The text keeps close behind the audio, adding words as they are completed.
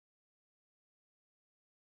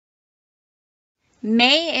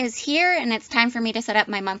May is here and it's time for me to set up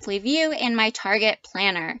my monthly view in my Target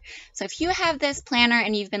planner. So if you have this planner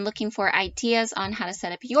and you've been looking for ideas on how to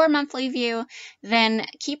set up your monthly view, then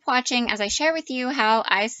keep watching as I share with you how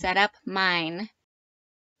I set up mine.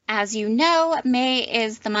 As you know, May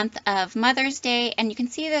is the month of Mother's Day, and you can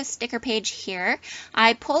see the sticker page here.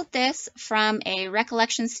 I pulled this from a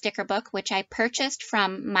Recollections sticker book, which I purchased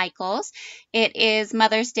from Michael's. It is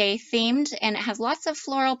Mother's Day themed, and it has lots of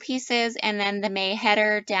floral pieces, and then the May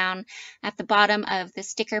header down at the bottom of the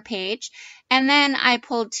sticker page. And then I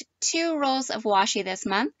pulled 2 rolls of washi this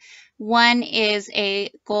month. One is a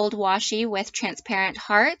gold washi with transparent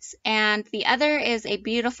hearts, and the other is a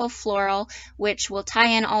beautiful floral, which will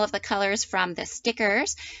tie in all of the colors from the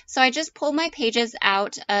stickers. So I just pulled my pages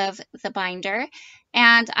out of the binder,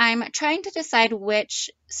 and I'm trying to decide which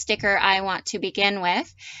sticker I want to begin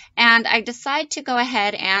with. And I decide to go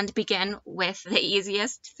ahead and begin with the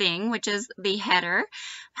easiest thing, which is the header.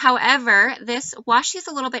 However, this washi is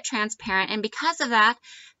a little bit transparent, and because of that,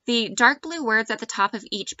 the dark blue words at the top of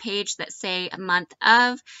each page that say month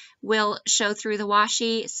of will show through the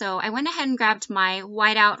washi. So I went ahead and grabbed my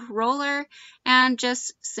whiteout roller and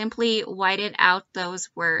just simply whited out those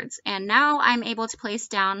words. And now I'm able to place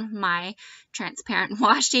down my transparent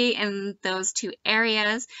washi in those 2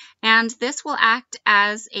 areas. And this will act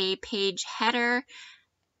as a page header.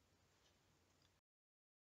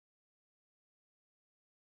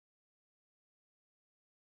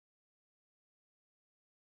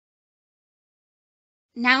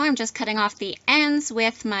 Now I'm just cutting off the ends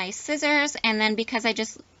with my scissors, and then because I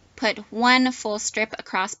just put 1 full strip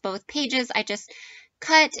across both pages, I just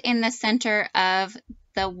cut in the center of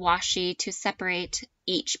the washi to separate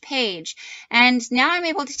each page. And now I'm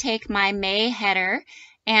able to take my May header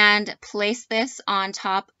and place this on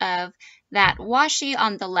top of that washi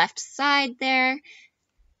on the left side there.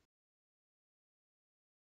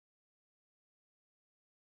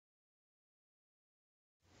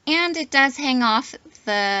 And it does hang off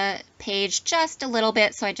the page just a little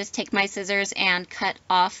bit, so I just take my scissors and cut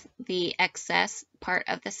off the excess part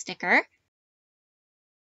of the sticker.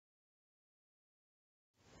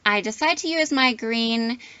 I decide to use my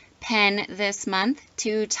green pen this month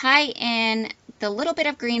to tie in the little bit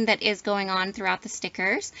of green that is going on throughout the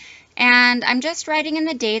stickers. And I'm just writing in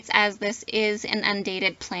the dates as this is an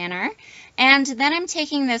undated planner. And then I'm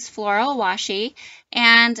taking this floral washi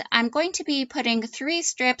and I'm going to be putting 3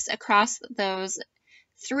 strips across those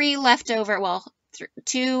 3 leftover, well,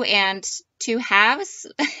 2 and 2 halves,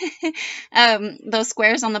 those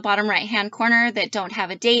squares on the bottom right hand corner that don't have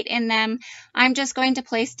a date in them. I'm just going to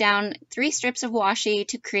place down 3 strips of washi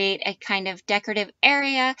to create a kind of decorative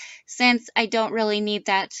area, since I don't really need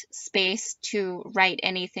that space to write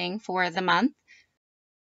anything for the month.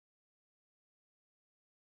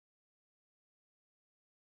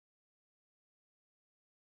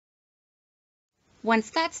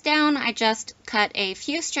 Once that's down, I just cut a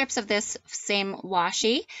few strips of this same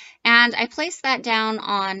washi and I placed that down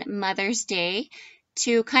on Mother's Day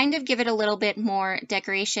to kind of give it a little bit more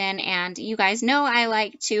decoration. And you guys know I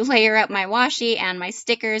like to layer up my washi and my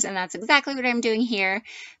stickers, and that's exactly what I'm doing here.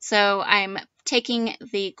 So I'm taking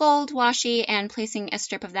the gold washi and placing a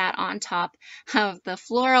strip of that on top of the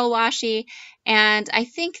floral washi. And I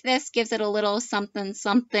think this gives it a little something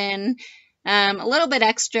something, a little bit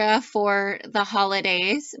extra for the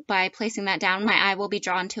holidays by placing that down. My eye will be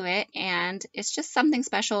drawn to it, and it's just something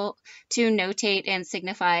special to notate and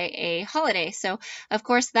signify a holiday. So, of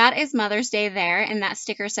course, that is Mother's Day there, and that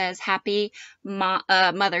sticker says Happy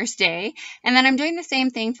Mother's Day. And then I'm doing the same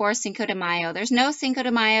thing for Cinco de Mayo. There's no Cinco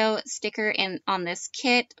de Mayo sticker on this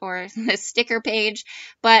kit or this sticker page,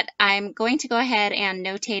 but I'm going to go ahead and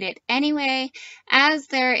notate it anyway, as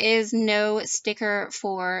there is no sticker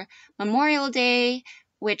for Memorial Day,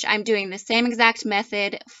 which I'm doing the same exact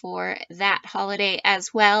method for that holiday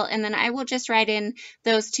as well. And then I will just write in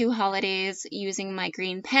those 2 holidays using my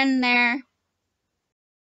green pen there.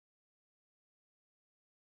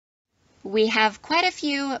 We have quite a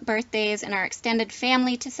few birthdays in our extended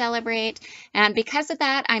family to celebrate, and because of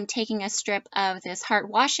that, I'm taking a strip of this heart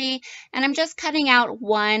washi and I'm just cutting out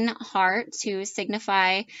 1 heart to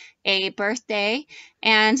signify a birthday.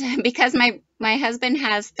 And because my husband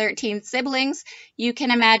has 13 siblings, you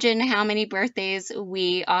can imagine how many birthdays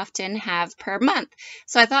we often have per month.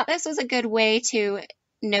 So I thought this was a good way to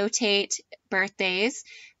notate birthdays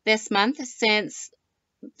this month, since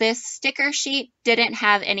this sticker sheet didn't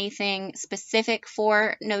have anything specific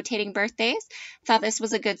for notating birthdays. Thought this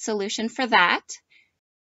was a good solution for that.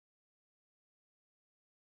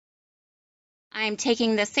 I'm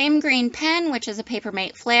taking the same green pen, which is a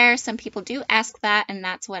Papermate Flare. Some people do ask that, and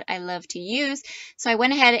that's what I love to use. So I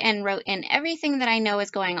went ahead and wrote in everything that I know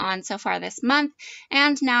is going on so far this month,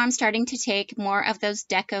 and now I'm starting to take more of those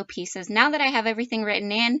deco pieces. Now that I have everything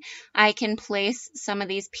written in, I can place some of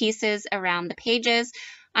these pieces around the pages.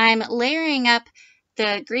 I'm layering up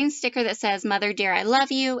the green sticker that says Mother Dear I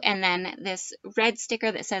Love You, and then this red sticker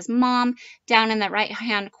that says Mom down in the right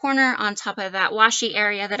hand corner on top of that washi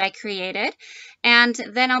area that I created. And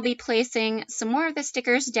then I'll be placing some more of the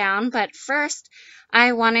stickers down, but first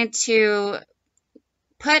I wanted to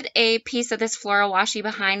put a piece of this floral washi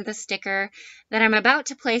behind the sticker that I'm about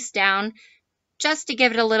to place down, just to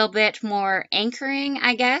give it a little bit more anchoring,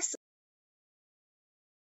 I guess.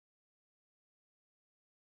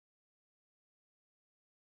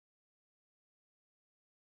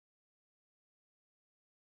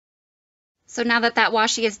 So now that that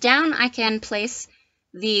washi is down, I can place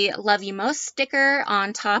the Love You Most sticker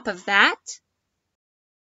on top of that.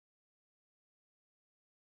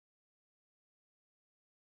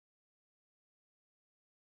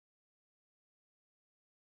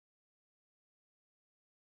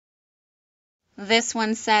 This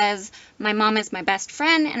one says, My mom is my best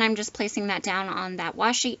friend, and I'm just placing that down on that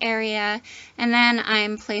washi area. And then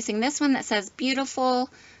I'm placing this one that says beautiful.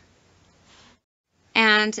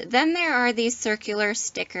 And then there are these circular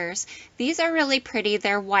stickers. These are really pretty.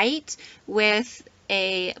 They're white with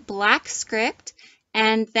a black script,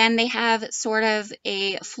 and then they have sort of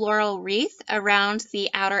a floral wreath around the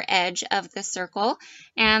outer edge of the circle.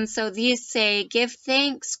 And so these say, Give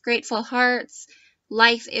thanks, grateful hearts,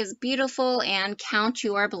 life is beautiful, and count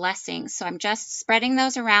your blessings. So I'm just spreading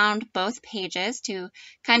those around both pages to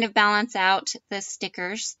kind of balance out the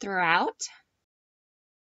stickers throughout.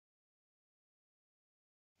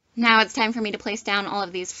 Now it's time for me to place down all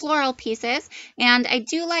of these floral pieces, and I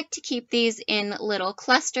do like to keep these in little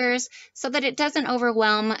clusters so that it doesn't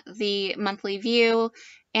overwhelm the monthly view.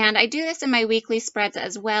 And I do this in my weekly spreads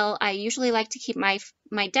as well. I usually like to keep my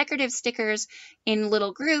decorative stickers in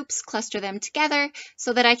little groups, cluster them together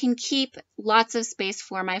so that I can keep lots of space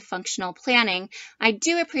for my functional planning. I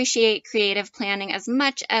do appreciate creative planning as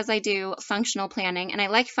much as I do functional planning, and I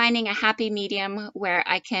like finding a happy medium where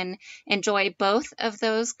I can enjoy both of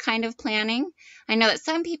those kind of planning. I know that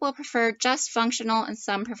some people prefer just functional and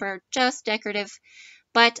some prefer just decorative,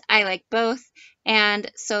 but I like both. And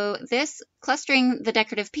so this clustering the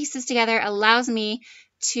decorative pieces together allows me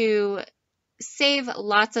to save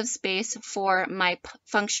lots of space for my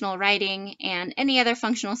functional writing and any other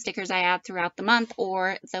functional stickers I add throughout the month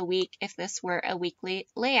or the week if this were a weekly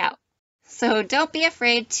layout. So don't be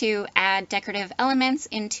afraid to add decorative elements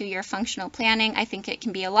into your functional planning. I think it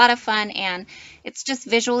can be a lot of fun, and it's just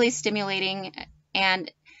visually stimulating,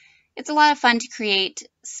 and it's a lot of fun to create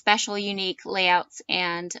special, unique layouts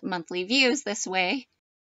and monthly views this way.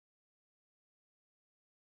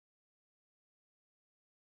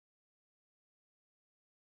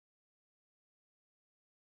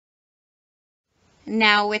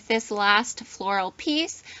 Now with this last floral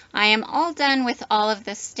piece, I am all done with all of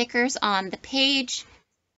the stickers on the page.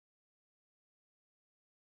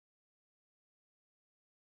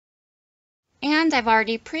 And I've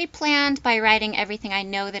already pre-planned by writing everything I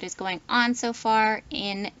know that is going on so far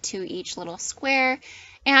into each little square.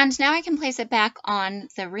 And now I can place it back on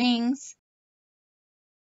the rings.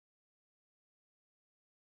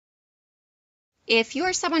 If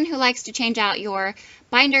you're someone who likes to change out your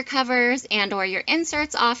binder covers and or your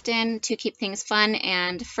inserts often to keep things fun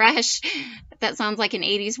and fresh, that sounds like an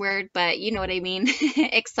 80s word, but you know what I mean,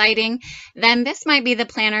 exciting, then this might be the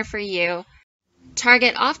planner for you.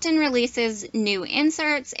 Target often releases new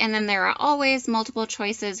inserts, and then there are always multiple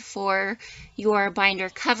choices for your binder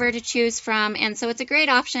cover to choose from, and so it's a great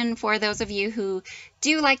option for those of you who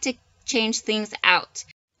do like to change things out.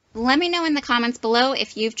 Let me know in the comments below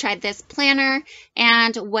if you've tried this planner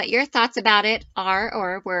and what your thoughts about it are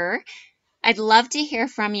or were. I'd love to hear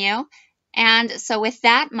from you. And so with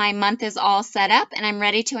that, my month is all set up and I'm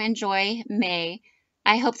ready to enjoy May.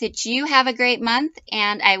 I hope that you have a great month,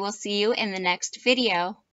 and I will see you in the next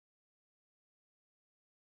video.